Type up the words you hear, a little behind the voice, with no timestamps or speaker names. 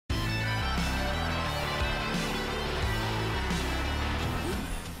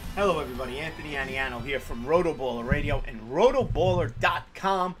Hello everybody, Anthony Aniano here from RotoBaller Radio and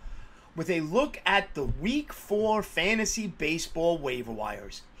rotoballer.com with a look at the Week 4 Fantasy Baseball waiver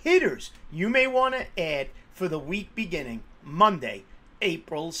wires. Hitters you may want to add for the week beginning Monday,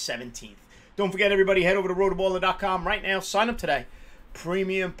 April 17th. Don't forget everybody, head over to rotoballer.com right now, sign up today.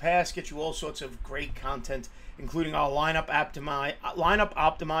 Premium Pass, get you all sorts of great content, including our lineup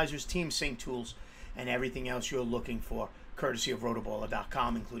optimizers, team sync tools, and everything else you're looking for, courtesy of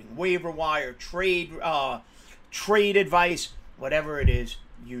rotoballer.com, including waiver wire, trade advice, whatever it is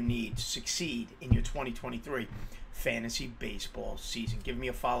you need to succeed in your 2023 fantasy baseball season. Give me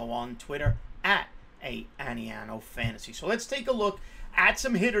a follow on Twitter at Aniano Fantasy. So let's take a look at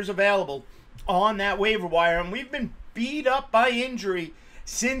some hitters available on that waiver wire, and we've been beat up by injury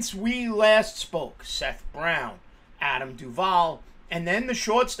since we last spoke. Seth Brown, Adam Duvall, and then the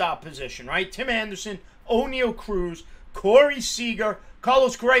shortstop position, right? Tim Anderson, O'Neal Cruz, Corey Seager,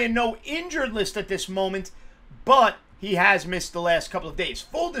 Carlos Correa, no injured list at this moment, but he has missed the last couple of days.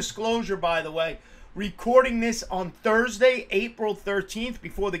 Full disclosure, by the way, recording this on Thursday, April 13th,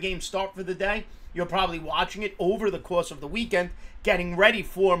 before the games start for the day. You're probably watching it over the course of the weekend, getting ready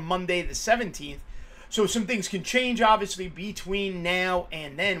for Monday the 17th. So some things can change, obviously, between now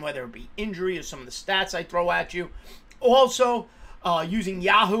and then, whether it be injury or some of the stats I throw at you. Also, using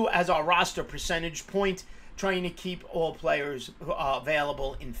Yahoo as our roster percentage point, trying to keep all players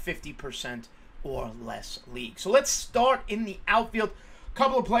available in 50% or less leagues. So let's start in the outfield. A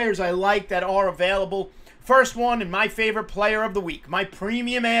couple of players I like that are available. First one, and my favorite player of the week, my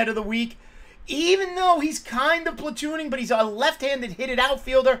premium ad of the week, even though he's kind of platooning, but he's a left-handed hitted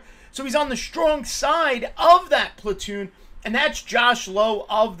outfielder, so he's on the strong side of that platoon, and that's Josh Lowe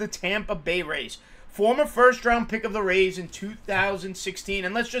of the Tampa Bay Rays. Former first-round pick of the Rays in 2016,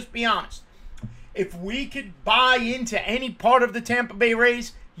 and let's just be honest. If we could buy into any part of the Tampa Bay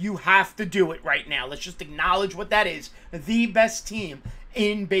Rays, you have to do it right now. Let's just acknowledge what that is. The best team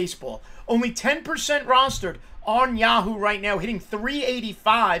in baseball. Only 10% rostered on Yahoo right now, hitting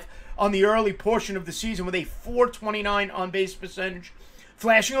 .385 on the early portion of the season with a .429 on-base percentage.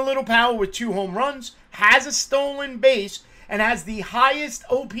 Flashing a little power with 2 home runs, has a stolen base, and has the highest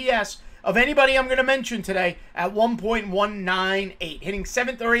OPS of anybody I'm going to mention today at 1.198. Hitting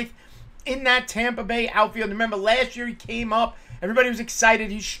 7th or 8th in that Tampa Bay outfield. Remember, last year he came up. Everybody was excited.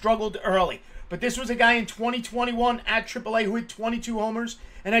 He struggled early. But this was a guy in 2021 at AAA who hit 22 homers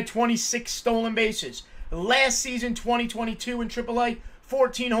and had 26 stolen bases. Last season, 2022 in AAA,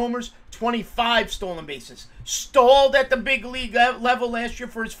 14 homers, 25 stolen bases. Stalled at the big league level last year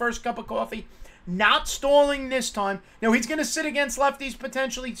for his first cup of coffee. Not stalling this time. Now, he's going to sit against lefties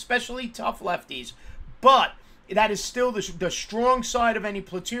potentially, especially tough lefties. But that is still the strong side of any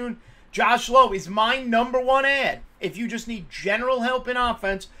platoon. Josh Lowe is my #1 ad. If you just need general help in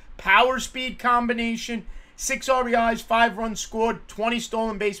offense, power speed combination, 6 RBIs, 5 runs scored, 20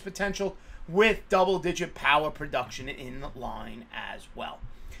 stolen base potential with double-digit power production in the line as well.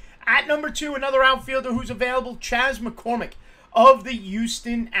 At #2, another outfielder who's available, Chas McCormick of the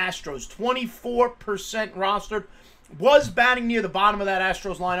Houston Astros. 24% rostered. Was batting near the bottom of that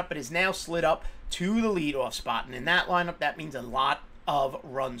Astros lineup, but is now slid up to the leadoff spot. And in that lineup, that means a lot of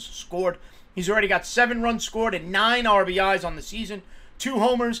runs scored. He's already got 7 runs scored and 9 RBIs on the season, 2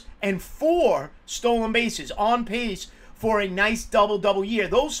 homers, and 4 stolen bases, on pace for a nice double-double year.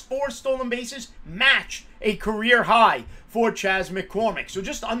 Those 4 stolen bases match a career high for Chas McCormick. So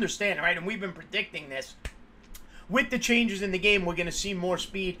just understand, right? And we've been predicting this. With the changes in the game, we're going to see more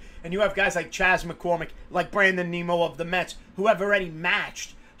speed. And you have guys like Chas McCormick, like Brandon Nimmo of the Mets, who have already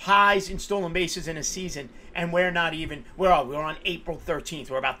matched highs in stolen bases in a season. And we're not even, where are we? We're on April 13th.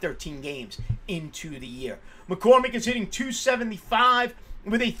 We're about 13 games into the year. McCormick is hitting .275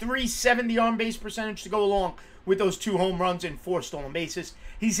 with a .370 on-base percentage to go along with those 2 home runs and 4 stolen bases.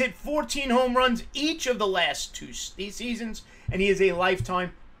 He's hit 14 home runs each of the last 2 seasons, and he is a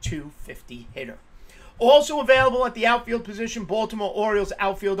lifetime .250 hitter. Also available at the outfield position, Baltimore Orioles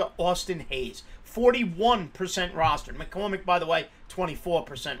outfielder Austin Hayes. 41% rostered. McCormick, by the way,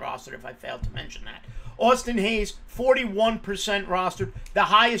 24% rostered, if I failed to mention that. Austin Hayes, 41% rostered, the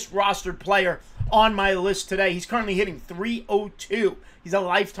highest rostered player on my list today. He's currently hitting .302. He's a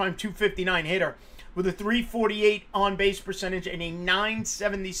lifetime .259 hitter with a .348 on-base percentage and a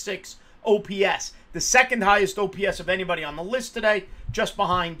 .976 OPS. The second highest OPS of anybody on the list today, just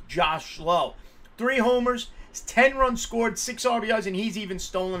behind Josh Lowe. 3 homers, 10 runs scored, 6 RBIs, and he's even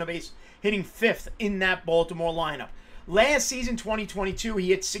stolen a base, hitting 5th in that Baltimore lineup. Last season, 2022, he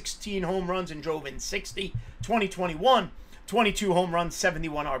hit 16 home runs and drove in 60. 2021, 22 home runs,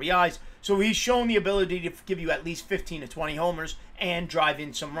 71 RBIs. So he's shown the ability to give you at least 15 to 20 homers and drive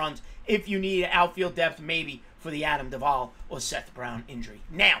in some runs if you need outfield depth, maybe for the Adam Duvall or Seth Brown injury.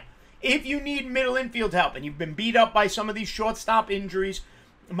 Now, if you need middle infield help and you've been beat up by some of these shortstop injuries,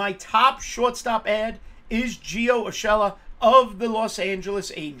 my top shortstop ad is Gio Urshela of the Los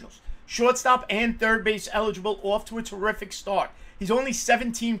Angeles Angels. Shortstop and third base eligible, off to a terrific start. He's only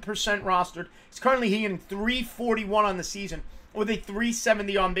 17% rostered. He's currently hitting .341 on the season with a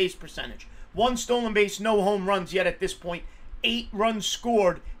 .370 on base percentage. 1 stolen base, no home runs yet at this point. 8 runs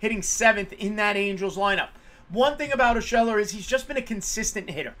scored, hitting 7th in that Angels lineup. One thing about Urshela is he's just been a consistent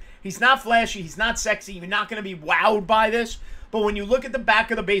hitter. He's not flashy, he's not sexy, you're not going to be wowed by this, but when you look at the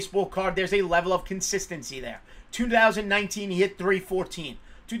back of the baseball card, there's a level of consistency there. 2019, he hit .314.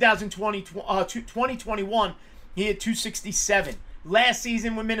 2021, he hit .267. Last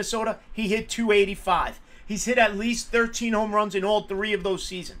season with Minnesota, he hit .285. He's hit at least 13 home runs in all 3 of those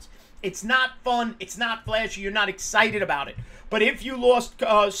seasons. It's not fun. It's not flashy. You're not excited about it. But if you lost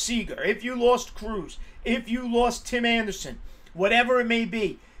Seager, if you lost Cruz, if you lost Tim Anderson, whatever it may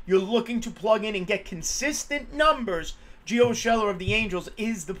be, you're looking to plug in and get consistent numbers, Gio Urshela of the Angels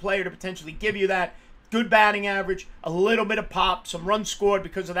is the player to potentially give you that. Good batting average, a little bit of pop, some runs scored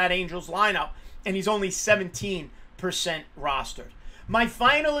because of that Angels lineup, and he's only 17% rostered. My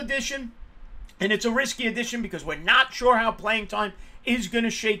final addition, and it's a risky addition because we're not sure how playing time is going to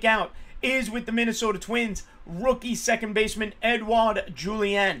shake out, is with the Minnesota Twins, rookie second baseman Edouard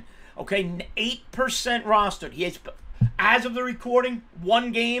Julien. Okay, 8% rostered. He has, as of the recording,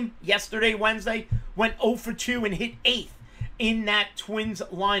 1 game yesterday, Wednesday, went 0 for 2 and hit 8th in that Twins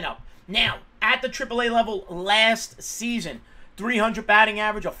lineup. Now, at the AAA level last season, 300 batting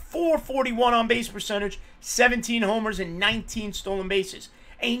average, a .441 on base percentage, 17 homers and 19 stolen bases,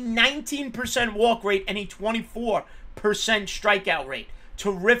 a 19% walk rate and a 24% strikeout rate.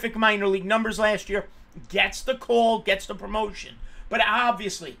 Terrific minor league numbers last year. Gets the call, gets the promotion. But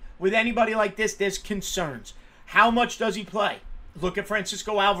obviously, with anybody like this, there's concerns. How much does he play? Look at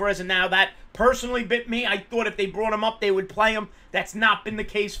Francisco Alvarez, and now that personally bit me. I thought if they brought him up, they would play him. That's not been the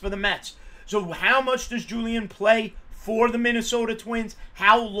case for the Mets. So how much does Julien play for the Minnesota Twins?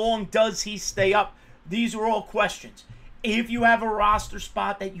 How long does he stay up? These are all questions. If you have a roster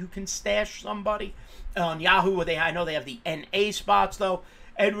spot that you can stash somebody on Yahoo, I know they have the NA spots, though.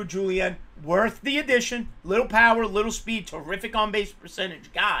 Edouard Julien, worth the addition. Little power, little speed, terrific on-base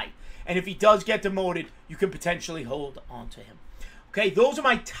percentage guy. And if he does get demoted, you can potentially hold on to him. Okay, those are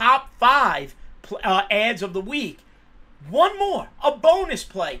my top 5 ads of the week. One more, a bonus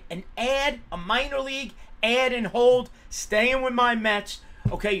play, an ad, a minor league, ad and hold, staying with my Mets.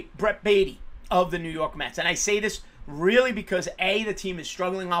 Okay, Brett Baty of the New York Mets. And I say this really because A, the team is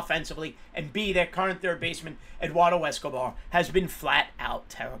struggling offensively, and B, their current third baseman, Eduardo Escobar, has been flat out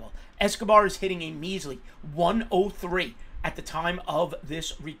terrible. Escobar is hitting a measly 103 at the time of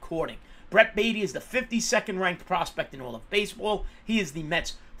this recording. Brett Baty is the 52nd ranked prospect in all of baseball. He is the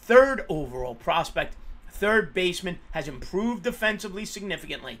Mets' 3rd overall prospect. Third baseman, has improved defensively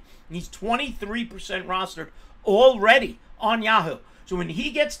significantly. He's 23% rostered already on Yahoo. So when he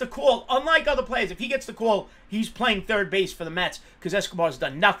gets the call, unlike other players, if he gets the call, he's playing third base for the Mets because Escobar's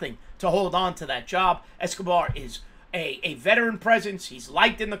done nothing to hold on to that job. Escobar is a veteran presence. He's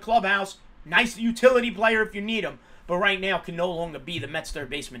liked in the clubhouse. Nice utility player if you need him. But right now can no longer be the Mets third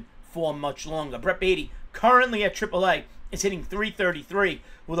baseman for much longer. Brett Baty, currently at AAA, is hitting .333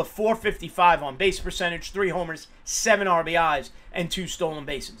 with a .455 on base percentage, 3 homers, 7 RBIs, and 2 stolen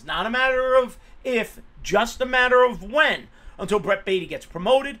bases. Not a matter of if, just a matter of when, until Brett Baty gets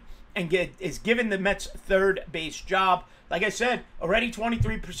promoted and is given the Mets' third base job. Like I said, already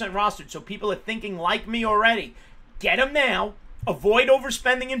 23% rostered, so people are thinking like me already. Get him now, avoid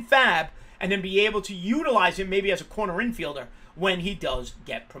overspending in fab, and then be able to utilize him maybe as a corner infielder when he does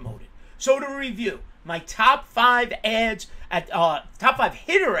get promoted. So to review, my top 5 ads, top 5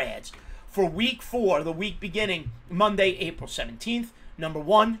 hitter ads for week 4, the week beginning Monday, April 17th. Number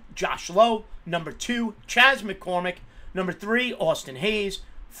 1, Josh Lowe. Number 2, Chas McCormick. Number 3, Austin Hayes.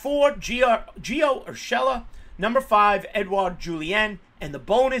 4, Gio Urshela. Number 5, Edouard Julien. And the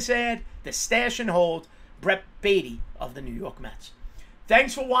bonus ad, the stash and hold, Brett Baty of the New York Mets.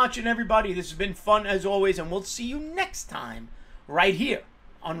 Thanks for watching, everybody. This has been fun as always, and we'll see you next time right here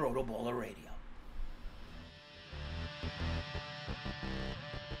on RotoBaller Radio.